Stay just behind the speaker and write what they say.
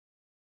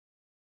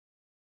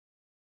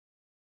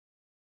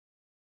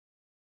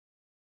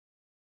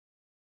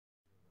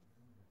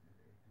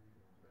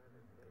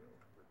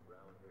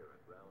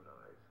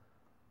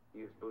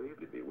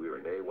believed to be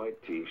wearing a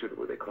white t-shirt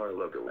with a car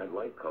logo and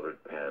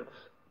light-colored pants.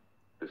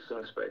 The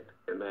suspect,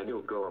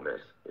 Emmanuel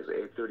Gomez, is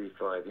a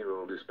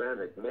 35-year-old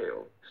Hispanic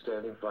male,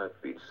 standing 5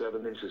 feet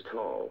 7 inches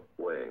tall,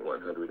 weighing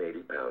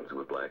 180 pounds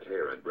with black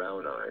hair and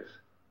brown eyes.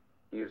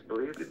 He is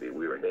believed to be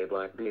wearing a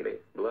black beanie,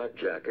 black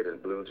jacket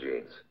and blue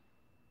jeans.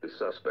 The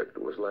suspect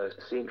was last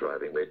seen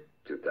driving a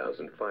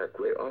 2005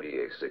 gray Audi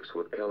A6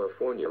 with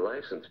California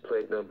license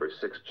plate number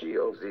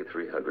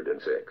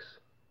 6GOZ306.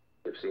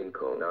 If seen,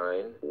 call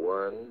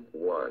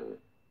 911.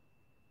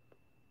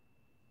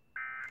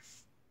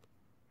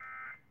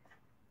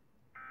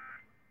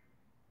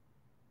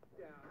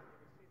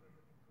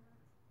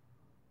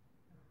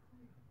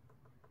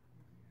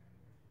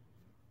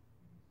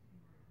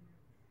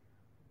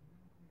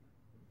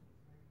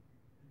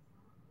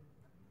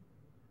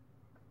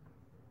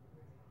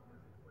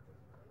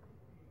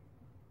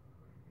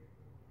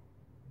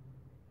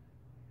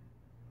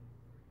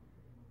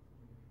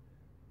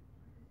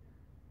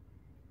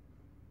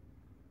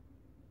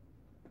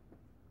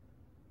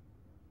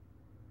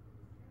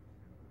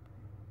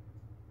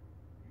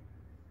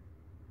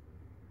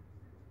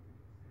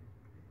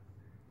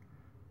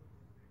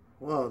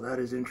 Well, that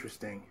is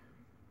interesting.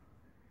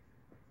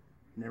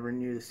 Never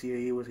knew the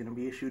CAE was going to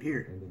be issued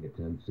here. Ending at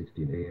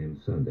 10:16 a.m.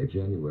 Sunday,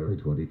 January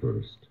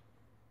 21st.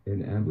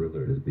 An Amber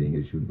Alert is being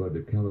issued by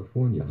the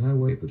California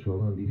Highway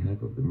Patrol on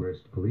behalf of the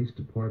Merced Police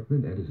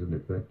Department and is in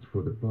effect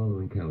for the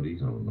following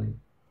counties only: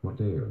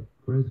 Madera,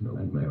 Fresno,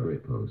 and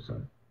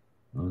Mariposa.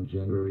 On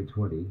January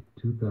 20,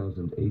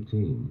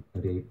 2018,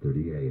 at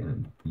 8:30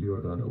 a.m.,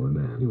 Giordano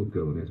Emmanuel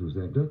Gomez was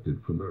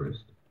abducted from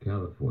Merced,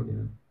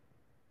 California.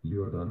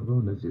 Giordano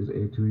Gomez is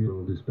a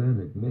 2-year-old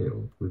Hispanic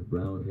male with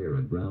brown hair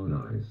and brown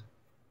eyes.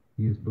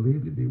 He is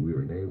believed to be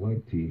wearing a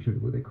white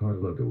t-shirt with a car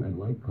logo and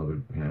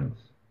light-colored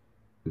pants.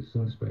 The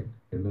suspect,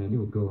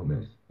 Emmanuel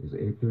Gomez, is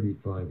a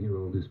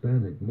 35-year-old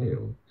Hispanic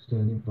male,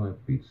 standing 5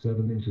 feet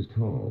 7 inches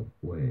tall,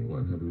 weighing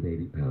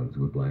 180 pounds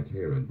with black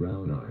hair and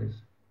brown eyes.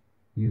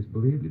 He is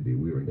believed to be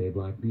wearing a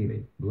black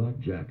beanie, black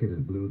jacket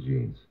and blue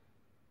jeans.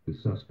 The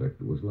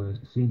suspect was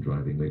last seen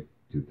driving a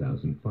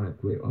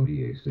 2005 gray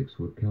Audi A6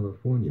 with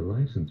California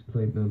license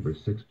plate number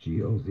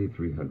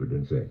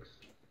 6GOZ306.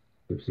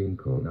 If seen,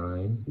 call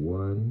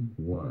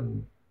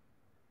 911.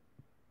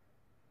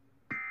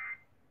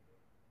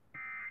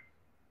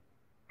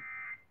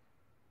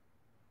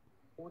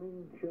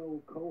 Morning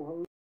show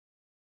co-host